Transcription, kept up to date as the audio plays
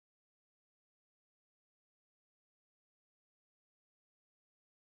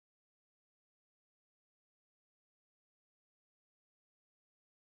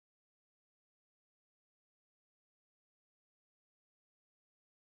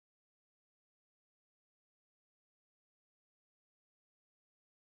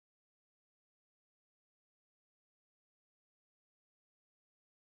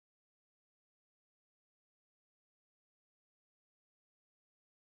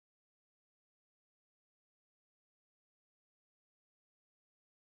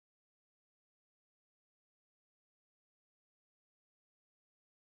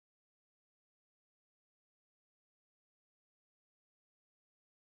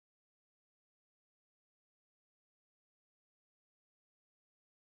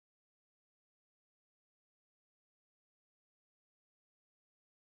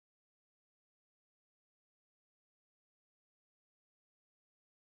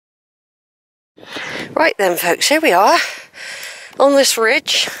Right then folks, here we are on this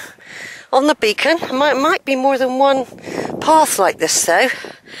ridge on the beacon. Might be more than one path like this though.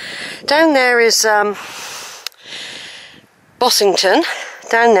 Down there is Bossington,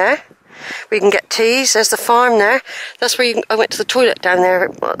 down there where you can get teas. There's the farm there. That's where I went to the toilet down there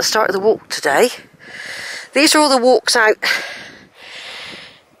at the start of the walk today. These are all the walks out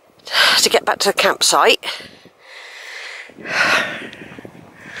to get back to the campsite.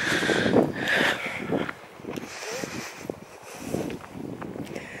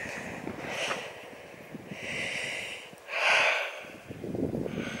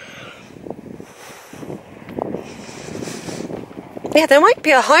 Yeah, there might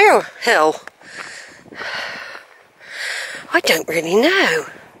be a higher hill. I don't really know.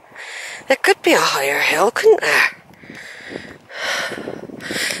 There could be a higher hill, couldn't there?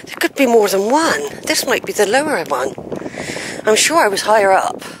 There could be more than one. This might be the lower one. I'm sure I was higher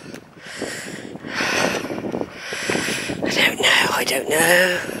up. I don't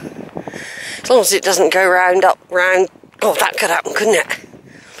know. As long as it doesn't go round, up, round. Oh, that could happen, couldn't it?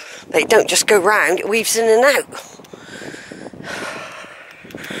 They don't just go round, it weaves in and out.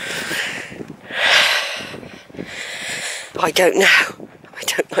 I don't know. I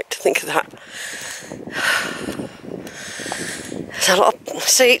don't like to think of that. There's a lot of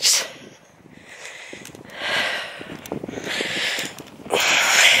seats.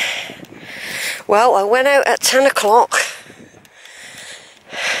 Well, I went out at 10 o'clock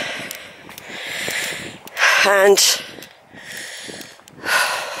and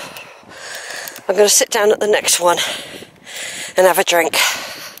I'm going to sit down at the next one and have a drink.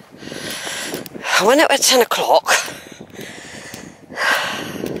 I went out at 10 o'clock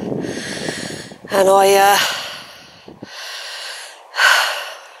and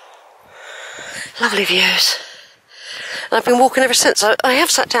lovely views. And I've been walking ever since. I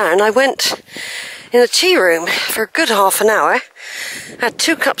have sat down. I went in the tea room for a good half an hour. Had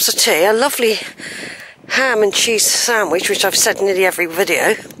 2 cups of tea, a lovely ham and cheese sandwich, which I've said in nearly every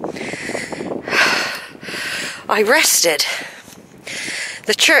video. I rested.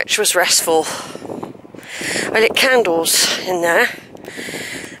 The church was restful. I lit candles in there.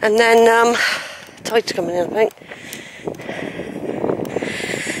 And then, tide's coming in, I think.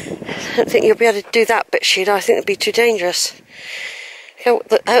 I don't think you'll be able to do that bit, Sheila. I think it'd be too dangerous. How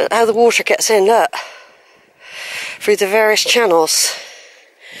the water gets in, look. Through the various channels.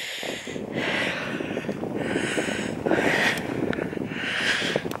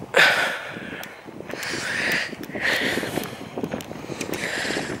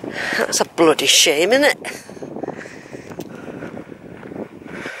 That's a bloody shame, isn't it?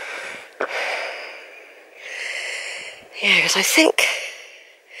 Yeah, because I think...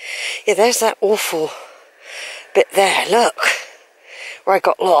 Yeah, there's that awful bit there, look, where I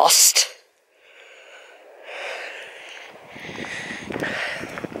got lost.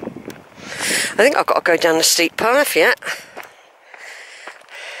 I think I've got to go down the steep path yet.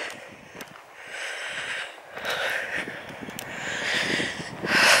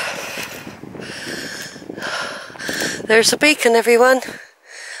 There's the beacon, everyone.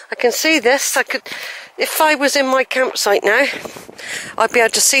 I can see this. If I was in my campsite now, I'd be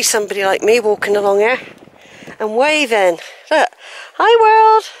able to see somebody like me walking along here and waving. Look, hi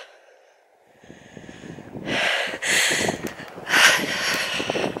world.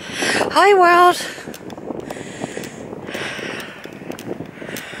 Hi world.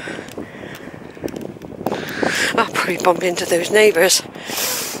 I'll probably bump into those neighbours.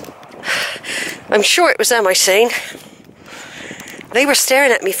 I'm sure it was them I seen. They were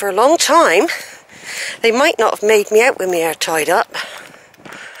staring at me for a long time. They might not have made me out with my hair tied up.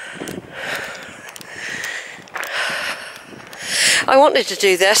 I wanted to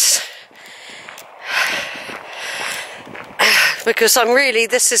do this because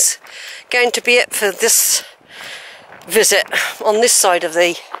this is going to be it for this visit on this side of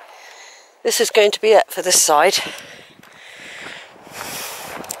the... This is going to be it for this side.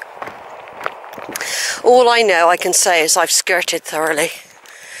 All I know I can say is I've skirted thoroughly.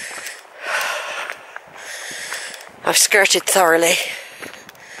 I've skirted thoroughly.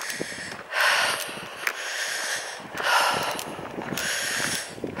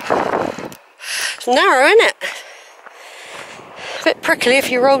 It's narrow, isn't it? A bit prickly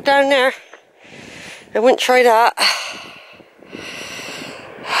if you roll down there. I wouldn't try that.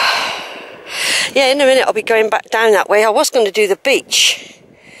 Yeah, in a minute I'll be going back down that way. I was going to do the beach.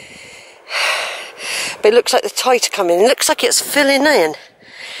 But it looks like the tide's coming. It looks like it's filling in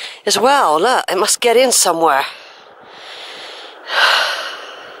as well. Look, it must get in somewhere.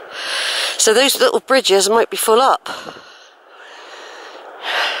 So those little bridges might be full up.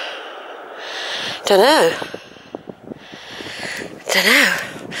 Dunno.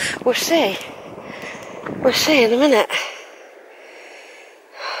 We'll see. We'll see in a minute.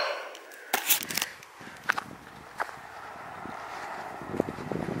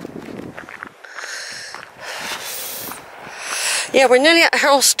 Yeah, we're nearly at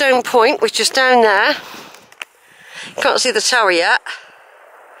Hurlstone Point, which is down there. Can't see the tower yet.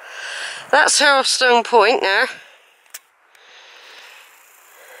 That's Hurlstone Point now.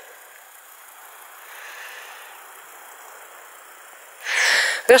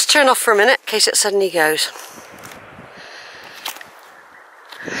 Let's turn off for a minute in case it suddenly goes.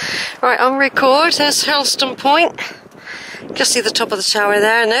 Right, on record, there's Hurlstone Point. Just see the top of the tower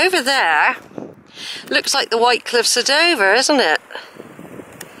there, and over there looks like the White Cliffs of Dover, isn't it?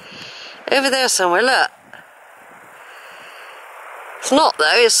 Over there somewhere, look. It's not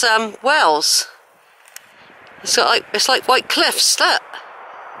though, it's Wells. It's like White Cliffs, look.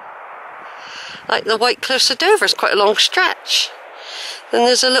 Like the White Cliffs of Dover, it's quite a long stretch. Then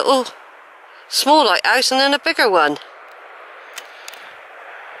there's a little small lighthouse and then a bigger one.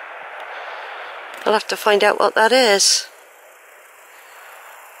 I'll have to find out what that is.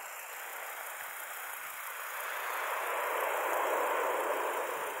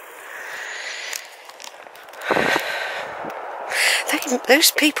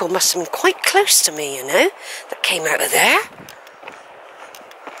 Those people must have been quite close to me, you know, that came out of there.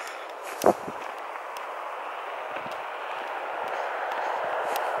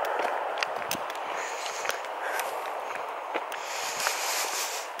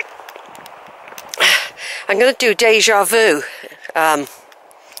 I'm going to do deja vu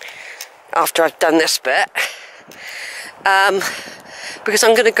after I've done this bit, because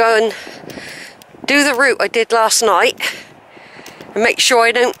I'm going to go and do the route I did last night and make sure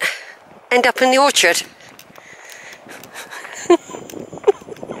I don't end up in the orchard.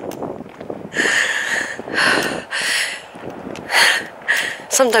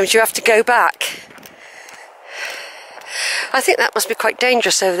 Sometimes you have to go back. I think that must be quite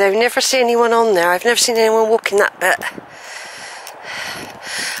dangerous over there. I've never seen anyone on there. I've never seen anyone walking that bit.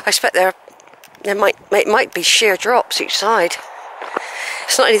 I expect there might be sheer drops each side.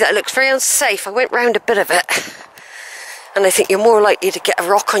 It's not only that it looks very unsafe. I went round a bit of it, and I think you're more likely to get a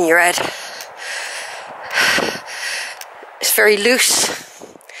rock on your head. It's very loose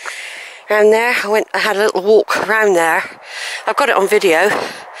around there. I had a little walk around there. I've got it on video,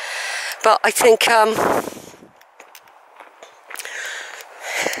 but I think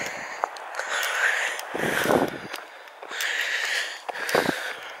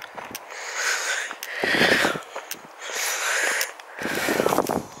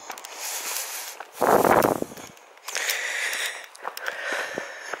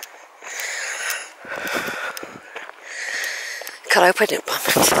cut open it, a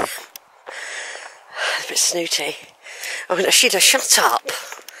bit snooty. Sheila, shut up.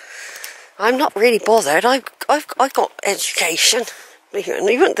 I'm not really bothered. I've got education.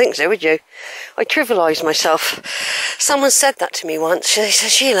 You wouldn't think so, would you? I trivialise myself. Someone said that to me once. They said,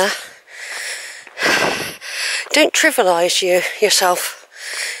 Sheila, don't trivialise yourself.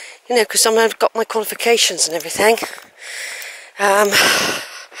 You know, because I've got my qualifications and everything.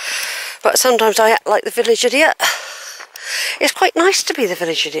 But sometimes I act like the village idiot. It's quite nice to be the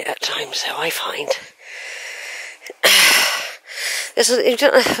village idiot at times, though, I find.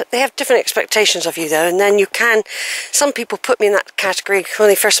 They have different expectations of you, though, and then some people put me in that category when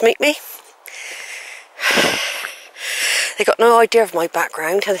they first meet me. They got no idea of my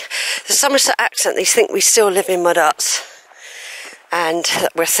background. The Somerset accent, they think we still live in mud huts and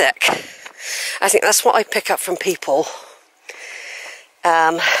that we're thick. I think that's what I pick up from people.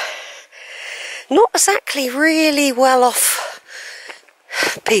 Not exactly really well off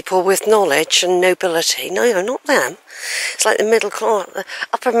people with knowledge and nobility. No, not them. It's like the middle class, the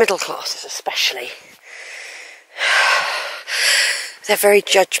upper middle classes especially. They're very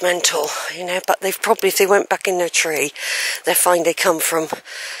judgmental, you know, but they've probably, if they went back in their tree, they'd find they come from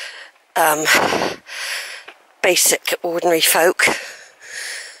basic, ordinary folk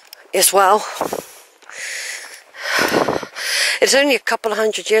as well. It's only a couple of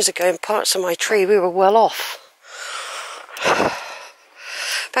 100 years ago in parts of my tree we were well off.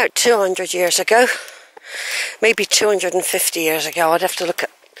 About 200 years ago, maybe 250 years ago. I'd have to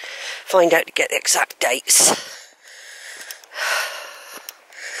find out to get the exact dates.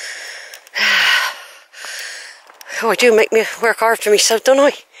 Oh, I do make me work hard for myself, don't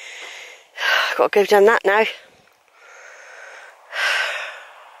I? I've got to go down that now.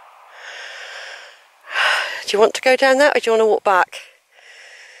 Do you want to go down that, or do you want to walk back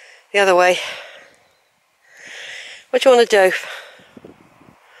the other way? What do you want to do?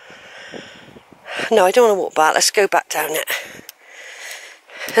 No, I don't want to walk back. Let's go back down it.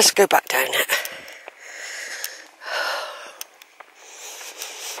 Let's go back down it.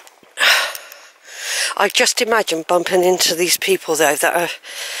 I just imagine bumping into these people though that are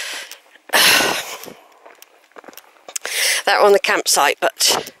on the campsite,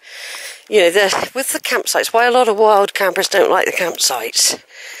 but you know, with the campsites, why a lot of wild campers don't like the campsites,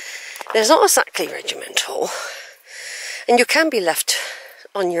 they're not exactly regimental, and you can be left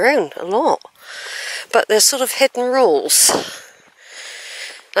on your own a lot, but there's sort of hidden rules,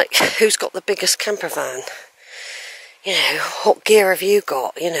 like who's got the biggest camper van, you know, what gear have you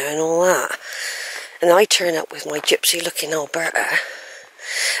got, you know, and all that. And I turn up with my gypsy looking Alberta.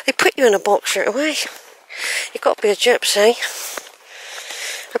 They put you in a box straight away. You've got to be a gypsy.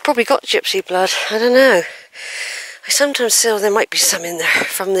 I've probably got gypsy blood, I don't know. I sometimes feel there might be some in there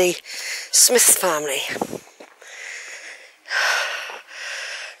from the Smith family.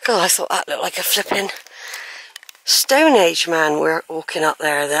 God, I thought that looked like a flipping Stone Age man we're walking up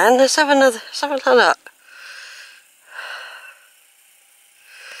there then. Let's have a look.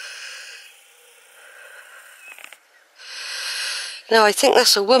 No, I think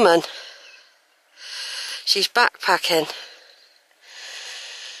that's a woman. She's backpacking.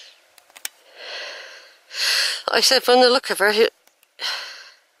 I said, from the look of her,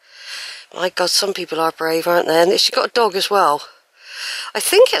 my God, some people are brave, aren't they? And she's got a dog as well. I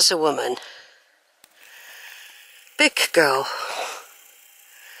think it's a woman. Big girl.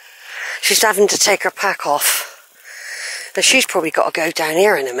 She's having to take her pack off. And she's probably got to go down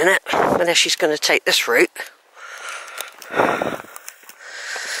here in a minute, unless she's going to take this route.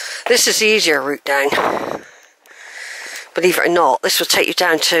 This is the easier route down. Believe it or not, this will take you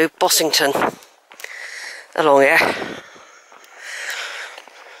down to Bossington along here.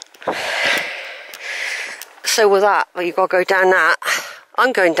 So with that, well, you've got to go down that.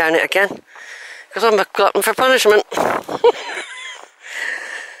 I'm going down it again because I'm a glutton for punishment.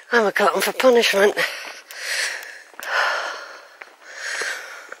 I'm a glutton for punishment.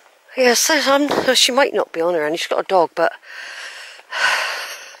 Yeah, so she might not be on her, and she's got a dog, but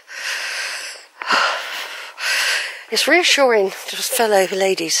it's reassuring to fellow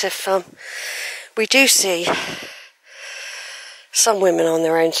ladies if we do see some women on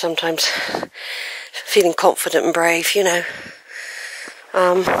their own sometimes feeling confident and brave, you know.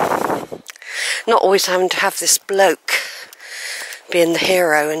 Not always having to have this bloke being the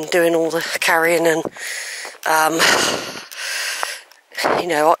hero and doing all the carrying and, you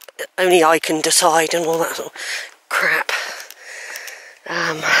know, only I can decide and all that sort of crap.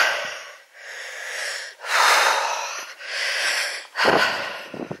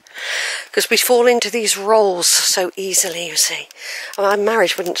 Because we fall into these roles so easily, you see. Well,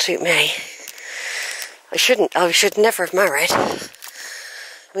 marriage wouldn't suit me. I should never have married. I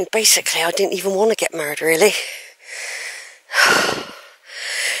mean, basically, I didn't even want to get married, really.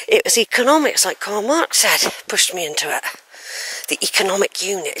 It was economics, like Karl Marx said, pushed me into it. The economic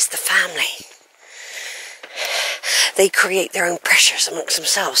unit is the family. They create their own pressures amongst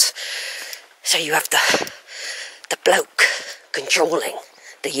themselves. So you have the bloke controlling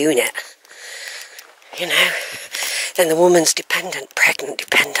the unit. You know, then the woman's dependent, pregnant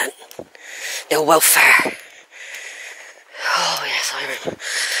dependent, no welfare. Oh yes, I remember.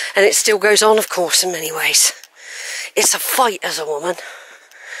 And it still goes on, of course, in many ways. It's a fight as a woman.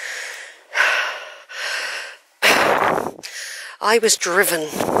 I was driven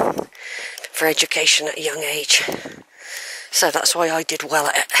for education at a young age, so that's why I did well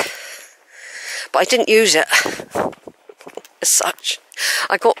at it. But I didn't use it as such.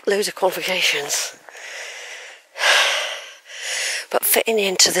 I got loads of qualifications. But fitting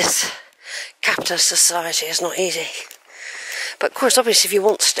into this capitalist society is not easy. But of course, obviously, if you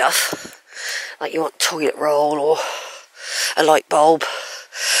want stuff, like you want toilet roll or a light bulb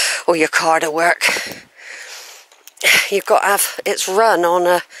or your car to work, you've got to have it's run on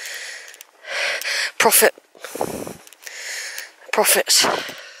a profits.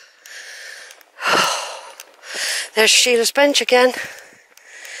 There's Sheila's bench again.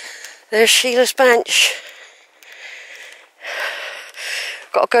 There's Sheila's bench.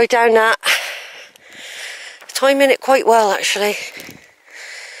 Got to go down that. Timing it quite well, actually.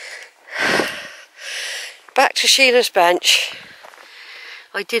 Back to Sheila's bench.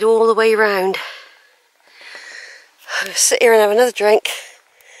 I did all the way round. I'm going to sit here and have another drink.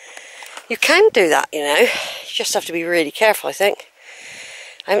 You can do that, you know. You just have to be really careful, I think.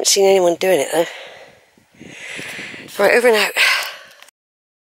 I haven't seen anyone doing it, though. Right, over and out.